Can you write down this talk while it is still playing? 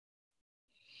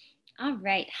All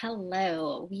right.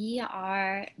 Hello. We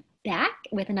are back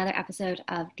with another episode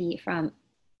of the From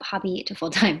Hobby to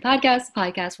Full-Time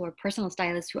podcast for personal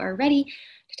stylists who are ready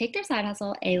to take their side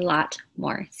hustle a lot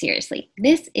more seriously.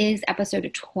 This is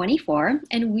episode 24,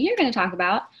 and we are going to talk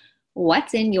about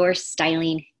what's in your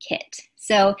styling kit.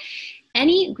 So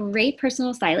any great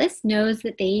personal stylist knows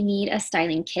that they need a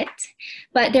styling kit,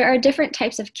 but there are different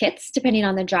types of kits depending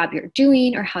on the job you're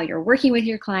doing or how you're working with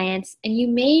your clients, and you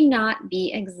may not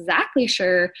be exactly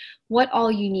sure what all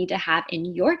you need to have in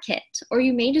your kit, or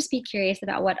you may just be curious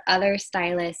about what other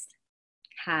stylists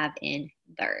have in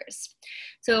theirs.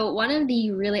 So one of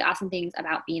the really awesome things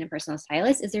about being a personal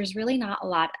stylist is there's really not a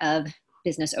lot of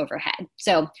business overhead.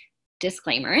 So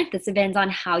disclaimer, this depends on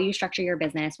how you structure your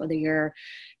business, whether you're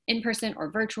in person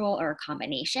or virtual or a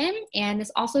combination. And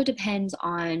this also depends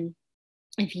on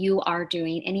if you are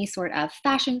doing any sort of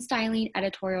fashion styling,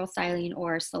 editorial styling,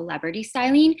 or celebrity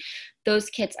styling.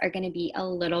 Those kits are going to be a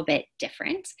little bit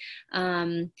different.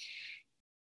 And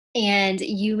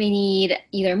you may need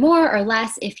either more or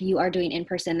less if you are doing in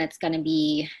person. That's going to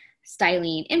be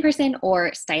styling in person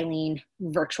or styling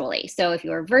virtually. So if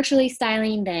you're virtually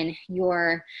styling, then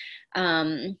your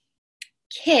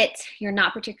kit, you're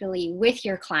not particularly with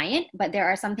your client, but there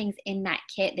are some things in that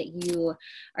kit that you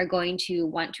are going to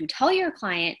want to tell your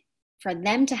client for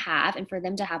them to have and for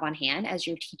them to have on hand as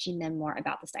you're teaching them more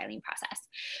about the styling process.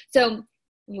 So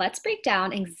let's break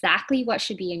down exactly what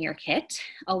should be in your kit,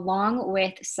 along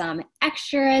with some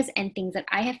extras and things that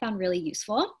I have found really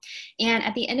useful. And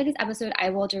at the end of this episode, I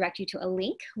will direct you to a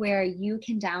link where you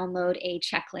can download a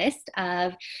checklist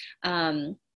of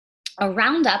a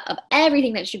roundup of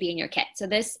everything that should be in your kit. So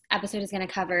this episode is going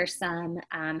to cover some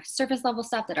surface level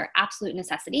stuff that are absolute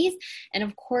necessities. And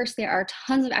of course, there are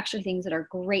tons of extra things that are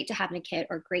great to have in a kit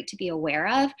or great to be aware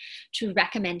of to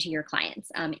recommend to your clients.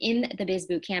 In the Biz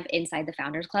Bootcamp inside the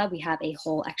Founders Club, we have a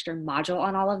whole extra module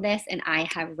on all of this, and I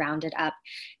have rounded up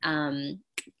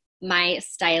my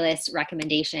stylist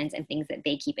recommendations and things that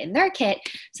they keep in their kit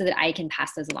so that I can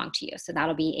pass those along to you. So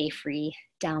that'll be a free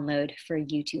download for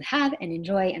you to have and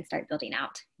enjoy and start building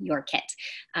out your kit.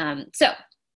 So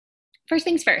first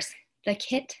things first, the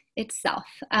kit itself.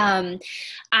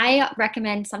 I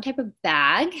recommend some type of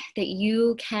bag that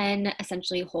you can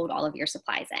essentially hold all of your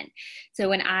supplies in. So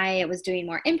when I was doing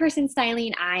more in-person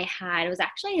styling, it was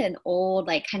actually an old,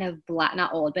 like kind of black,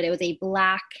 not old, but it was a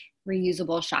black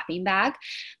reusable shopping bag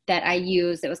that I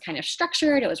used. It was kind of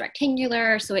structured. It was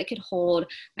rectangular, so it could hold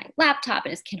my laptop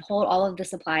and it can hold all of the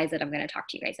supplies that I'm going to talk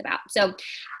to you guys about. So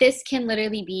this can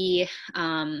literally be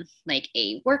like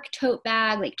a work tote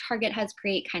bag, like Target has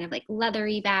great kind of like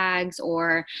leathery bags,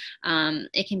 or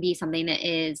it can be something that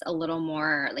is a little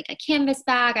more like a canvas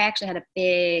bag. I actually had a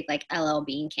big like LL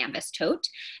Bean canvas tote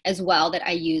as well that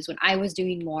I used when I was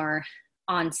doing more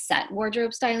on set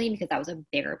wardrobe styling, because that was a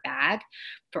bigger bag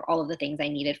for all of the things I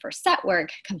needed for set work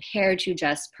compared to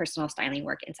just personal styling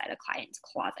work inside a client's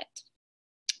closet.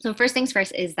 So first things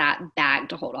first is that bag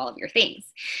to hold all of your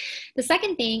things. The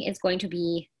second thing is going to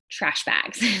be trash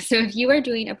bags. So if you are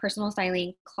doing a personal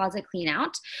styling closet clean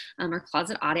out or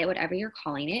closet audit, whatever you're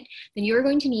calling it, then you're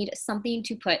going to need something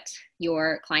to put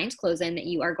your client's clothes in that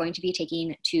you are going to be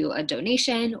taking to a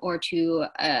donation or to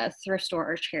a thrift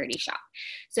store or charity shop.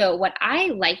 So what I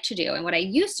like to do and what I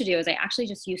used to do is I actually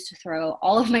just used to throw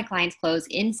all of my clients' clothes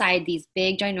inside these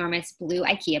big, ginormous blue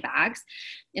IKEA bags.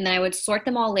 And then I would sort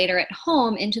them all later at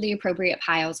home into the appropriate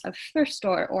piles of thrift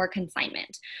store or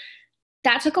consignment.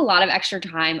 That took a lot of extra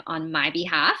time on my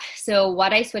behalf. So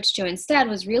what I switched to instead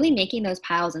was really making those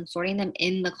piles and sorting them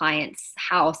in the client's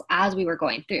house as we were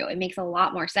going through. It makes a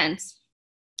lot more sense.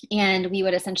 And we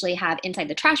would essentially have inside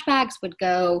the trash bags would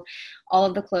go all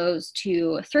of the clothes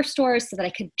to thrift stores so that I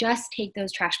could just take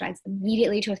those trash bags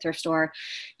immediately to a thrift store,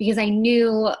 because I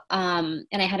knew and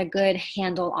I had a good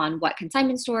handle on what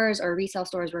consignment stores or resale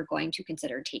stores were going to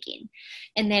consider taking.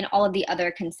 And then all of the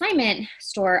other consignment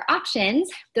store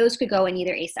options, those could go in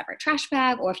either a separate trash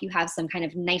bag, or if you have some kind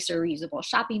of nicer reusable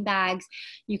shopping bags,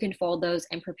 you can fold those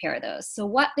and prepare those. So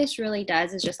what this really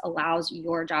does is just allows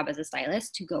your job as a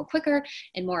stylist to go quicker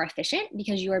and more efficient,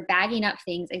 because you are bagging up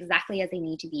things exactly as they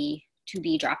need to be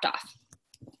dropped off.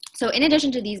 So in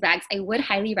addition to these bags, I would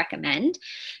highly recommend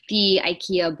the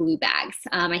IKEA blue bags.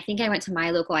 I think I went to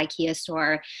my local IKEA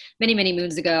store many, many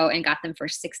moons ago and got them for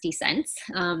 60 cents.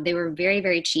 They were very,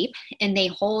 very cheap, and they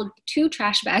hold 2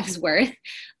 trash bags worth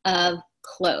of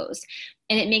clothes.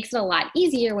 And it makes it a lot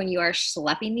easier when you are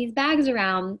schlepping these bags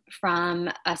around from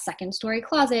a second story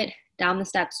closet down the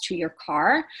steps to your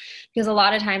car, because a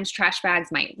lot of times trash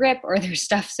bags might rip or their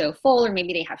stuff so full, or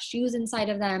maybe they have shoes inside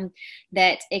of them,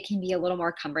 that it can be a little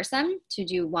more cumbersome to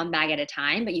do one bag at a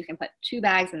time. But you can put 2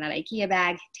 bags in that IKEA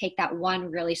bag, take that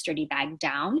one really sturdy bag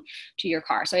down to your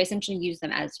car. So I essentially use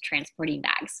them as transporting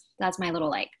bags. That's my little,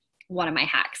 like, one of my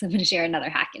hacks. I'm going to share another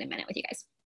hack in a minute with you guys.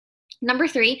 Number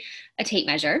 3, a tape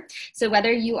measure. So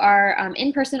whether you are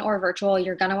in person or virtual,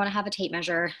 you're going to want to have a tape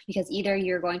measure, because either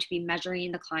you're going to be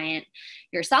measuring the client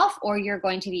yourself, or you're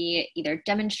going to be either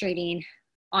demonstrating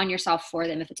on yourself for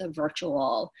them if it's a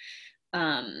virtual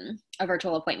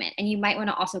appointment. And you might want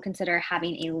to also consider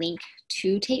having a link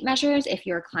to tape measures if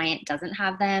your client doesn't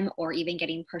have them, or even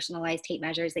getting personalized tape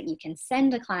measures that you can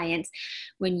send to clients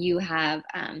when you have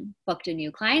booked a new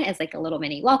client as like a little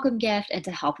mini welcome gift and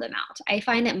to help them out. I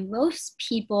find that most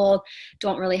people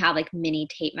don't really have like mini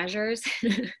tape measures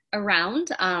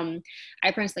around.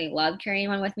 I personally love carrying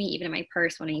one with me, even in my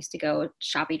purse when I used to go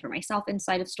shopping for myself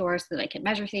inside of stores so that I could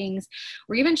measure things,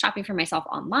 or even shopping for myself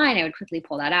online. I would quickly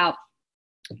pull that out,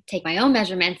 take my own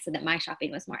measurements so that my shopping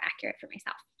was more accurate for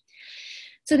myself.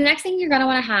 So the next thing you're going to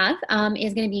want to have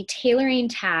is going to be tailoring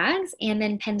tags, and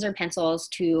then pens or pencils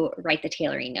to write the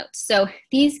tailoring notes. So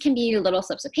these can be little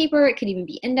slips of paper. It could even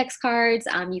be index cards.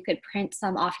 You could print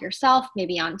some off yourself,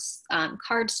 maybe on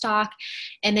cardstock,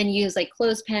 and then use like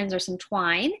clothespins or some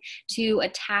twine to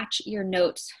attach your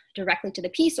notes directly to the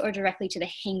piece or directly to the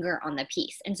hanger on the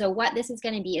piece. And so what this is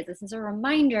going to be is this is a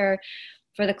reminder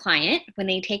for the client when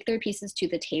they take their pieces to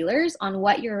the tailors on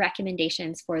what your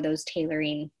recommendations for those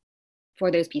tailoring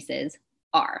for those pieces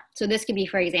are. So this could be,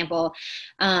 for example,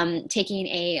 taking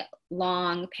a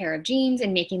long pair of jeans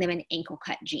and making them an ankle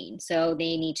cut jean. So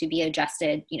they need to be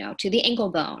adjusted, to the ankle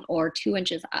bone or 2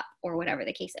 inches up, or whatever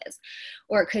the case is.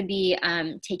 Or it could be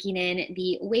taking in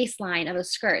the waistline of a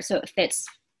skirt so it fits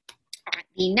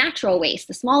the natural waist,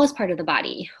 the smallest part of the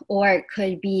body. Or it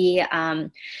could be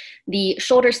the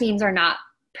shoulder seams are not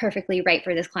perfectly right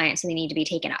for this client, so they need to be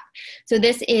taken up. So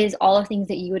this is all of things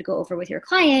that you would go over with your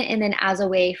client, and then as a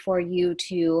way for you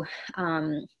to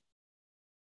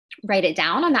write it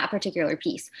down on that particular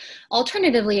piece.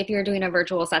 Alternatively, if you're doing a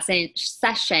virtual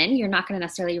session, you're not going to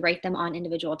necessarily write them on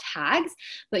individual tags,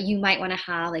 but you might want to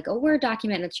have like a Word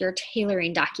document that's your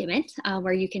tailoring document,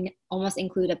 where you can almost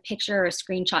include a picture or a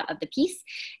screenshot of the piece,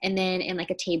 and then in like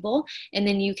a table, and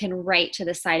then you can write to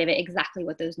the side of it exactly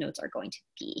what those notes are going to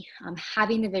be.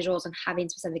 Having the visuals and having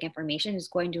specific information is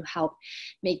going to help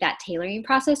make that tailoring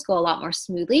process go a lot more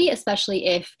smoothly, especially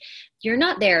if you're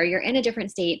not there, you're in a different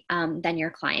state than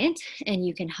your client, and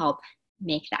you can help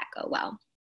make that go well.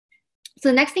 So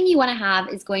the next thing you want to have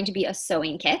is going to be a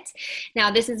sewing kit.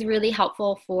 Now, this is really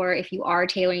helpful for if you are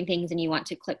tailoring things and you want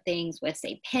to clip things with,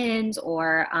 say, pins,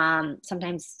 or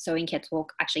sometimes sewing kits will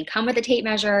actually come with a tape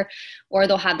measure, or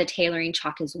they'll have the tailoring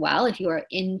chalk as well. If you are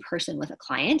in person with a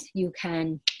client, you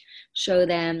can show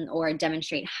them or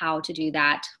demonstrate how to do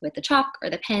that with the chalk or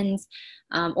the pins,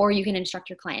 or you can instruct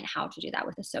your client how to do that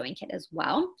with a sewing kit as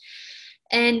well.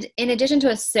 And in addition to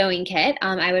a sewing kit,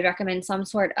 I would recommend some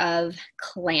sort of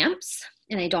clamps,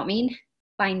 and I don't mean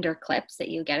binder clips that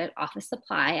you get at Office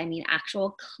Supply. I mean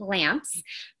actual clamps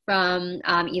from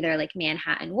either like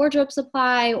Manhattan Wardrobe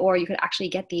Supply, or you could actually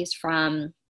get these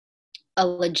from a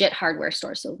legit hardware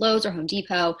store, so Lowe's or Home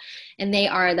Depot, and they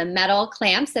are the metal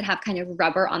clamps that have kind of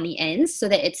rubber on the ends so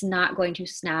that it's not going to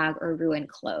snag or ruin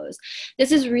clothes.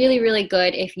 This is really, really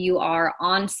good if you are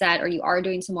on set or you are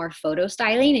doing some more photo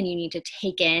styling and you need to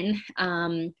take in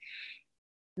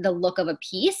the look of a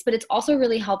piece, but it's also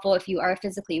really helpful if you are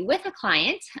physically with a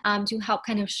client to help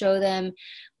kind of show them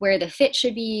where the fit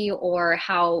should be or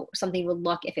how something would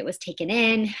look if it was taken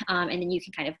in. And then you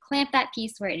can kind of clamp that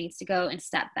piece where it needs to go and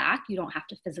step back. You don't have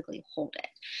to physically hold it.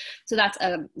 So that's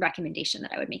a recommendation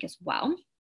that I would make as well.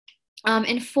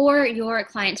 And for your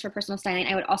clients for personal styling,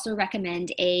 I would also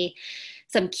recommend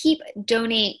some keep,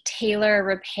 donate, tailor,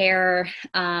 repair,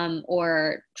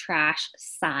 or trash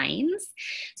signs.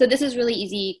 So this is really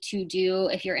easy to do.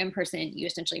 If you're in person, you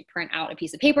essentially print out a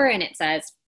piece of paper and it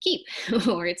says keep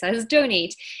or it says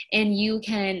donate, and you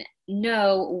can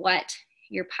know what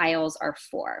your piles are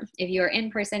for. If you're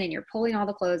in person and you're pulling all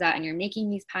the clothes out and you're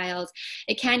making these piles,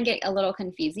 it can get a little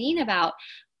confusing about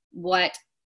what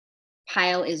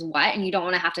pile is what, and you don't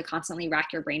want to have to constantly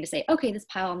rack your brain to say, okay, this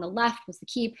pile on the left was the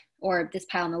keep, or this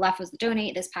pile on the left was the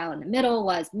donate, this pile in the middle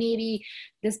was maybe,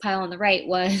 this pile on the right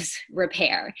was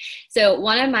repair. So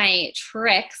one of my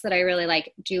tricks that I really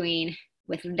like doing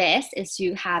with this is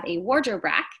to have a wardrobe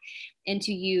rack and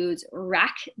to use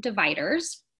rack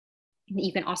dividers that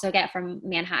you can also get from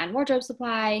Manhattan Wardrobe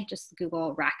Supply. Just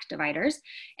Google rack dividers,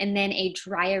 and then a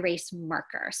dry erase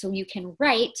marker. So you can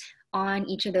write on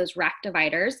each of those rack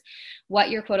dividers what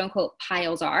your quote unquote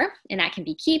piles are. And that can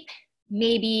be keep,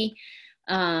 maybe,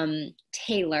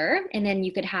 tailor, and then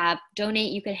you could have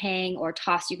donate, you could hang, or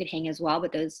toss, you could hang as well,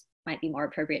 but those might be more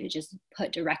appropriate to just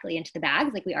put directly into the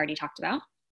bags like we already talked about.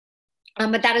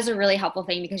 But that is a really helpful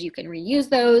thing because you can reuse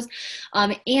those,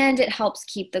 and it helps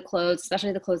keep the clothes,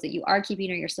 especially the clothes that you are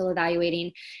keeping or you're still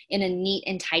evaluating, in a neat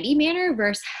and tidy manner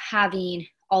versus having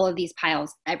all of these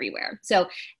piles everywhere. So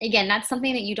again, that's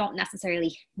something that you don't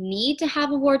necessarily need to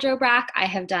have a wardrobe rack. I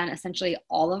have done essentially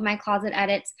all of my closet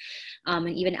edits and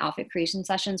even outfit creation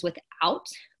sessions without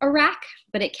a rack,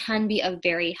 but it can be a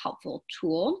very helpful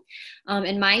tool.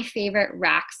 And my favorite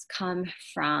racks come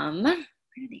from, where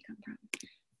do they come from?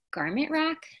 Garment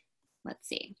Rack. Let's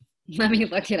see. Let me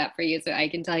look it up for you so I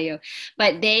can tell you.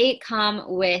 But they come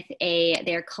with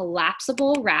they're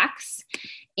collapsible racks,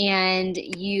 and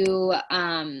you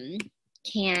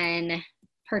can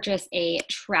purchase a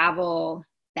travel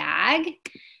bag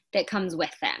that comes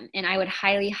with them. And I would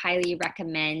highly, highly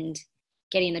recommend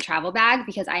getting the travel bag,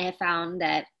 because I have found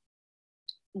that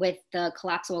with the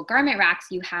collapsible garment racks,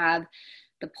 you have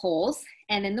the poles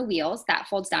and then the wheels that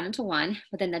folds down into one,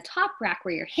 but then the top rack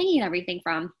where you're hanging everything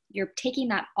from, you're taking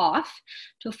that off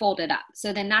to fold it up.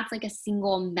 So then that's like a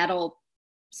single metal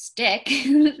stick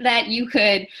that you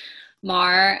could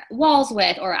mar walls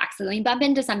with or accidentally bump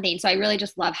into something. So I really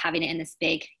just love having it in this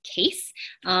big case.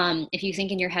 If you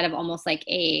think in your head of almost like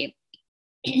a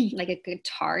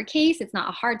guitar case, it's not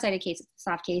a hard sided case, it's a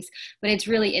soft case, but it's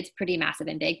pretty massive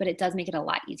and big, but it does make it a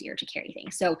lot easier to carry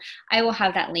things. So I will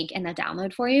have that link in the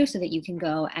download for you so that you can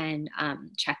go and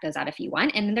check those out if you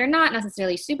want. And they're not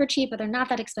necessarily super cheap, but they're not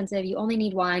that expensive. You only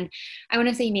need one. I want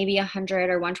to say maybe 100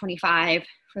 or 125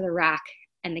 for the rack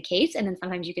and the case. And then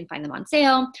sometimes you can find them on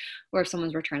sale or if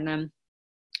someone's returned them.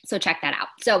 So check that out.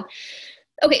 So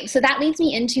okay, so that leads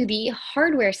me into the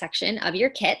hardware section of your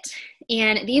kit.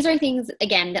 And these are things,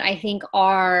 again, that I think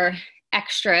are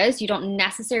extras. You don't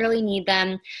necessarily need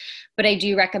them, but I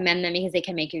do recommend them because they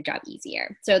can make your job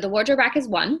easier. So the wardrobe rack is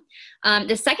one.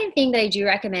 The second thing that I do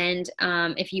recommend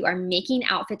if you are making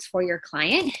outfits for your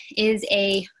client is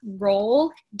a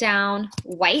roll down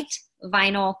white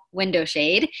vinyl window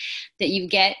shade that you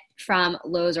get from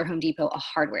Lowe's or Home Depot, a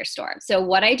hardware store. So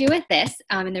what I do with this,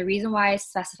 and the reason why I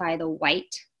specify the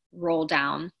white roll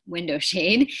down window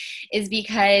shade is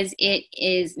because it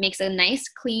makes a nice,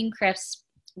 clean, crisp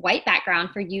white background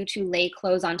for you to lay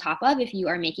clothes on top of if you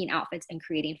are making outfits and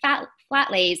creating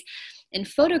flat lays and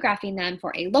photographing them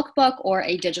for a lookbook or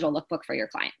a digital lookbook for your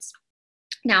clients.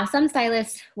 Now, some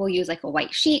stylists will use like a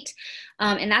white sheet,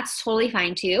 and that's totally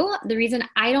fine too. The reason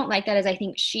I don't like that is I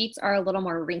think sheets are a little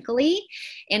more wrinkly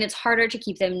and it's harder to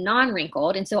keep them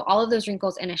non-wrinkled. And so all of those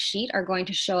wrinkles in a sheet are going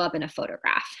to show up in a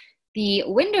photograph. The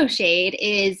window shade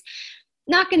is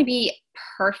not going to be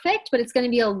perfect, but it's going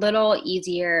to be a little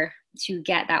easier to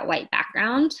get that white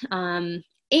background.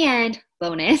 And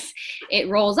bonus, it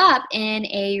rolls up in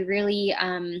a really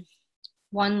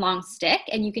one long stick,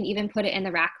 and you can even put it in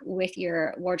the rack with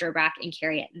your wardrobe rack and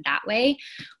carry it that way,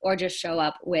 or just show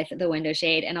up with the window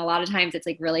shade. And a lot of times it's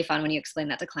like really fun when you explain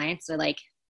that to clients. They're like,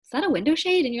 is that a window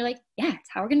shade? And you're like, yeah, it's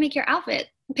how we're gonna make your outfit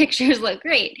pictures look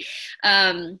great.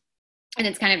 And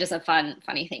it's kind of just a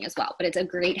funny thing as well, but it's a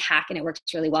great hack and it works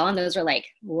really well. And those are like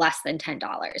less than $10.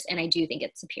 And I do think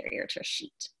it's superior to a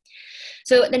sheet.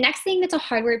 So the next thing that's a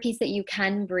hardware piece that you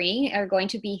can bring are going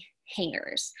to be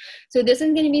hangers. So this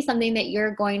is going to be something that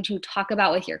you're going to talk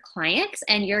about with your clients,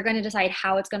 and you're going to decide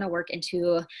how it's going to work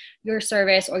into your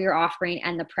service or your offering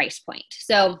and the price point.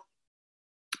 So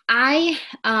I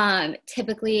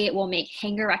typically will make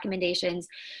hanger recommendations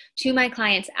to my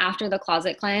clients after the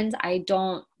closet cleanse. I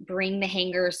don't bring the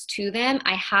hangers to them.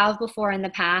 I have before in the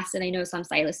past, and I know some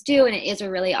stylists do, and it is a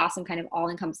really awesome kind of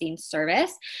all-encompassing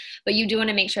service, but you do want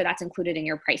to make sure that's included in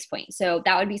your price point. So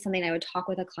that would be something I would talk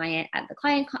with a client at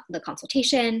the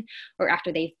consultation or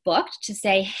after they've booked to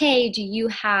say, hey, do you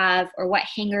have, or what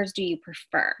hangers do you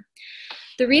prefer?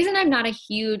 The reason I'm not a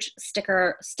huge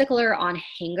stickler on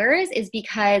hangers is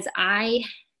because I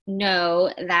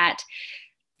know that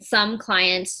some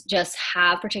clients just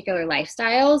have particular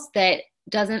lifestyles that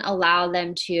doesn't allow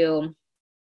them to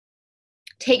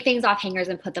take things off hangers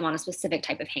and put them on a specific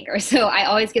type of hanger. So I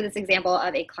always give this example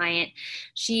of a client.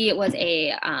 She was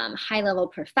a high-level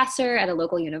professor at a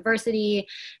local university,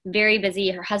 very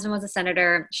busy. Her husband was a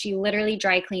senator. She literally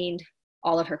dry cleaned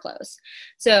all of her clothes.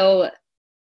 So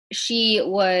she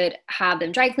would have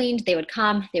them dry cleaned. They would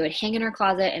come, they would hang in her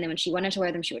closet. And then when she wanted to wear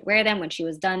them, she would wear them. When she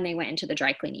was done, they went into the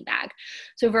dry cleaning bag.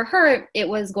 So for her, it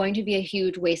was going to be a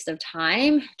huge waste of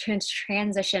time to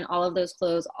transition all of those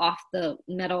clothes off the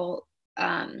metal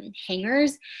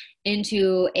hangers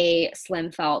into a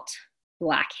slim felt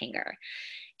black hanger.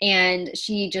 And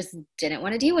she just didn't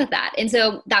want to deal with that. And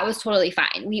so that was totally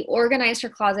fine. We organized her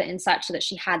closet in such so that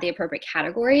she had the appropriate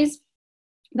categories.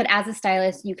 But as a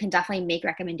stylist, you can definitely make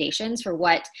recommendations for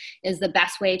what is the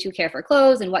best way to care for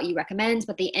clothes and what you recommend.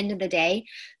 But at the end of the day,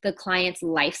 the client's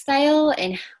lifestyle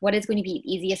and what is going to be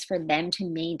easiest for them to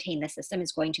maintain the system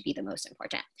is going to be the most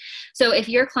important. So if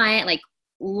your client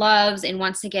loves and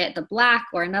wants to get the black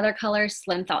or another color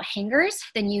slim felt hangers,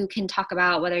 then you can talk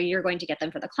about whether you're going to get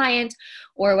them for the client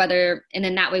or whether, and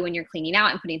then that way when you're cleaning out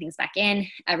and putting things back in,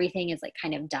 everything is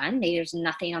kind of done. There's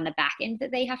nothing on the back end that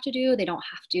they have to do. They don't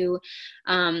have to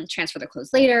transfer their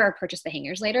clothes later or purchase the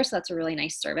hangers later. So that's a really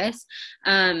nice service.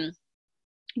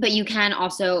 But you can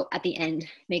also at the end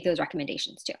make those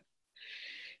recommendations too.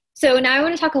 So now I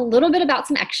want to talk a little bit about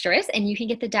some extras, and you can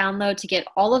get the download to get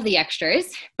all of the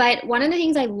extras. But one of the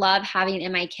things I love having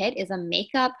in my kit is a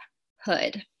makeup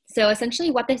hood. So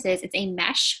essentially what this is, it's a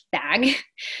mesh bag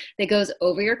that goes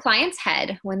over your client's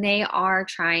head when they are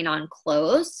trying on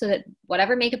clothes so that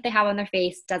whatever makeup they have on their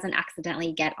face doesn't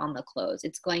accidentally get on the clothes.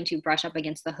 It's going to brush up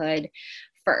against the hood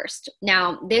first.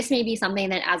 Now, this may be something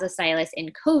that as a stylist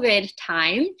in COVID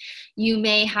time, you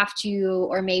may have to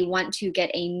or may want to get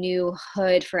a new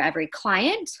hood for every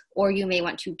client, or you may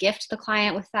want to gift the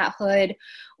client with that hood,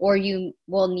 or you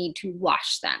will need to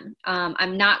wash them.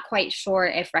 I'm not quite sure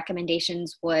if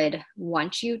recommendations would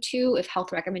want you to, if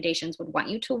health recommendations would want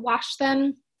you to wash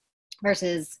them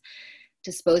versus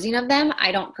disposing of them.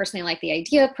 I don't personally like the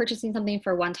idea of purchasing something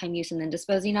for one-time use and then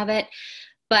disposing of it,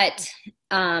 but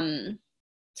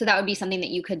so that would be something that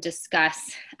you could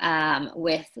discuss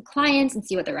with the clients and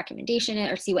see what their recommendation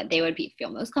is or see what they would feel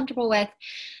most comfortable with.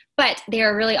 But they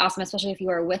are really awesome, especially if you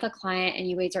are with a client and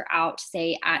you guys are out,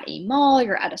 say, at a mall,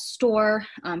 you're at a store,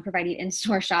 providing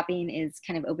in-store shopping is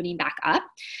kind of opening back up,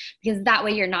 because that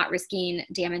way you're not risking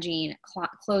damaging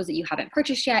clothes that you haven't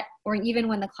purchased yet, or even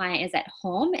when the client is at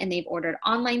home and they've ordered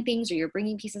online things or you're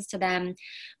bringing pieces to them,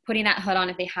 putting that hood on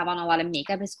if they have on a lot of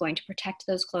makeup is going to protect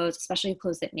those clothes, especially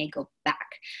clothes that may go back.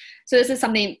 So this is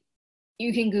something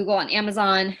you can Google on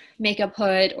Amazon, makeup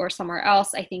hood, or somewhere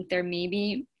else. I think there may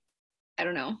be, I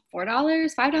don't know, $4,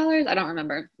 $5, I don't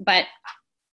remember, but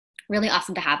really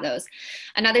awesome to have those.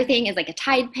 Another thing is like a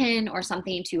Tide pin or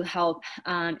something to help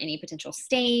any potential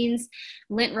stains.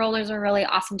 Lint rollers are really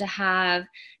awesome to have.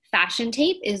 Fashion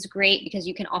tape is great because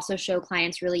you can also show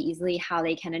clients really easily how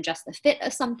they can adjust the fit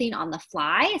of something on the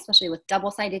fly, especially with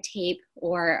double-sided tape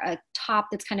or a top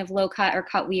that's kind of low cut or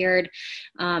cut weird.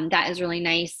 That is really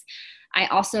nice. I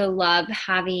also love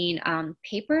having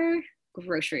paper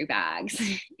grocery bags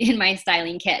in my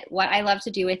styling kit. What I love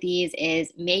to do with these is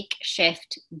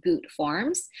makeshift boot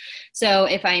forms. So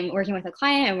if I'm working with a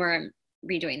client and we're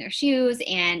redoing their shoes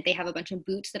and they have a bunch of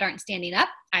boots that aren't standing up,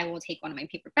 I will take one of my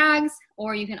paper bags,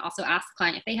 or you can also ask the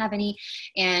client if they have any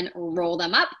and roll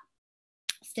them up,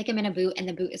 stick them in a boot, and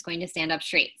the boot is going to stand up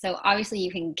straight. So obviously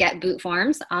you can get boot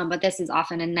forms, but this is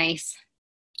often a nice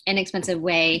inexpensive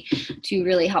way to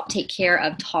really help take care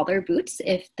of taller boots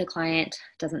if the client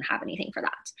doesn't have anything for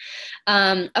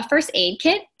that. A first aid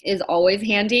kit is always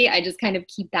handy. I just kind of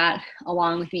keep that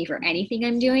along with me for anything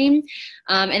I'm doing.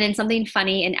 And then something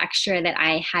funny and extra that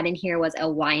I had in here was a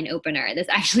wine opener. This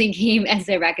actually came as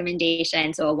a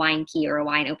recommendation, so a wine key or a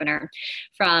wine opener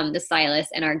from the stylist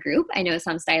in our group. I know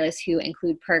some stylists who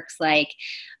include perks like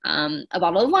a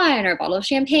bottle of wine or a bottle of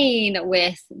champagne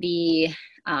with the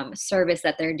service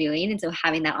that they're doing. And so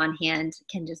having that on hand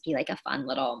can just be like a fun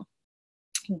little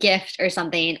gift or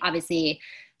something. Obviously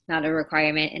not a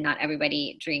requirement and not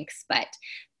everybody drinks, but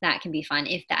that can be fun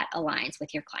if that aligns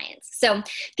with your clients. So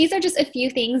these are just a few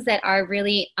things that are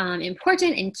really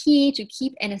important and key to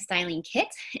keep in a styling kit.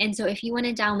 And so if you want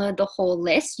to download the whole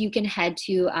list, you can head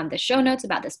to the show notes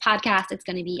about this podcast. It's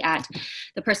going to be at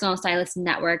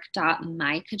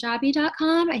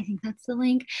thepersonalstylistnetwork.mykajabi.com. I think that's the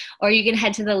link. Or you can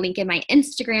head to the link in my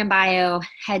Instagram bio,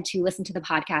 head to listen to the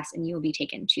podcast, and you will be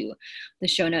taken to the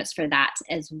show notes for that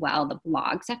as well, the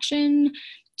blog section,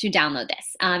 to download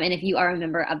this. And if you are a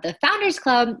member of the Founders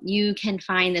Club, you can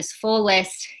find this full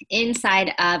list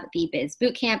inside of the Biz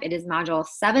Bootcamp. It is module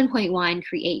 7.1,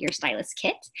 Create Your Stylist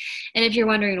Kit. And if you're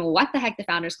wondering what the heck the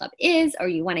Founders Club is, or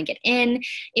you want to get in,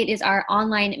 it is our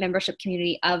online membership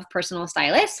community of personal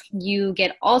stylists. You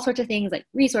get all sorts of things like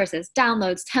resources,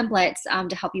 downloads, templates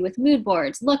to help you with mood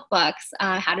boards, lookbooks,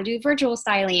 how to do virtual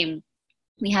styling,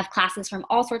 We have classes from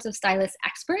all sorts of stylist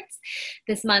experts.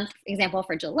 This month, example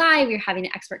for July, we're having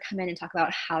an expert come in and talk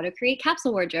about how to create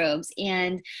capsule wardrobes.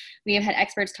 And we have had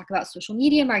experts talk about social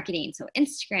media marketing. So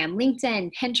Instagram,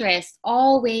 LinkedIn, Pinterest,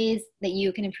 all ways that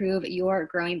you can improve your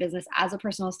growing business as a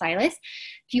personal stylist.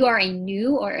 If you are a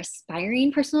new or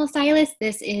aspiring personal stylist,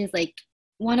 this is like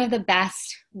one of the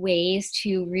best ways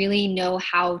to really know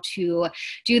how to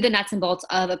do the nuts and bolts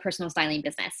of a personal styling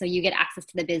business. So you get access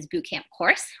to the Biz Bootcamp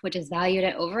course, which is valued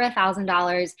at over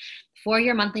 $1,000 for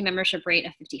your monthly membership rate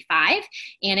of $55.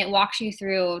 And it walks you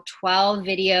through 12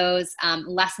 videos,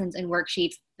 lessons, and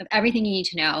worksheets of everything you need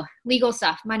to know: legal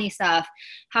stuff, money stuff,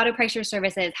 how to price your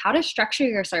services, how to structure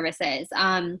your services,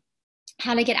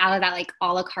 how to get out of that like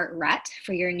a la carte rut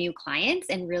for your new clients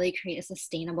and really create a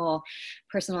sustainable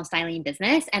personal styling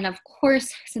business. And of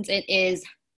course, since it is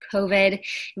COVID, and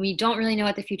we don't really know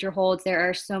what the future holds, there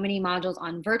are so many modules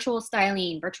on virtual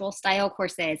styling, virtual style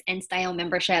courses, and style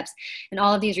memberships. And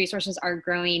all of these resources are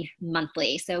growing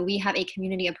monthly. So we have a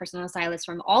community of personal stylists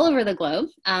from all over the globe,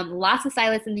 lots of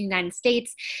stylists in the United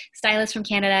States, stylists from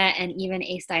Canada, and even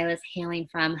a stylist hailing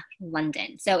from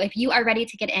London. So if you are ready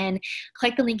to get in,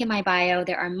 click the link in my bio.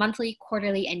 There are monthly,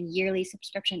 quarterly, and yearly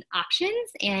subscription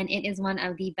options, and it is one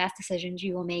of the best decisions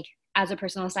you will make as a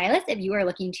personal stylist if you are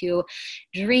looking to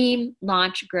dream,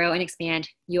 launch, grow, and expand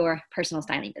your personal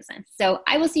styling business. So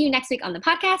I will see you next week on the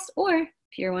podcast, or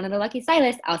if you're one of the lucky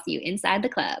stylists, I'll see you inside the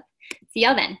club. See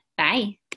y'all then. Bye.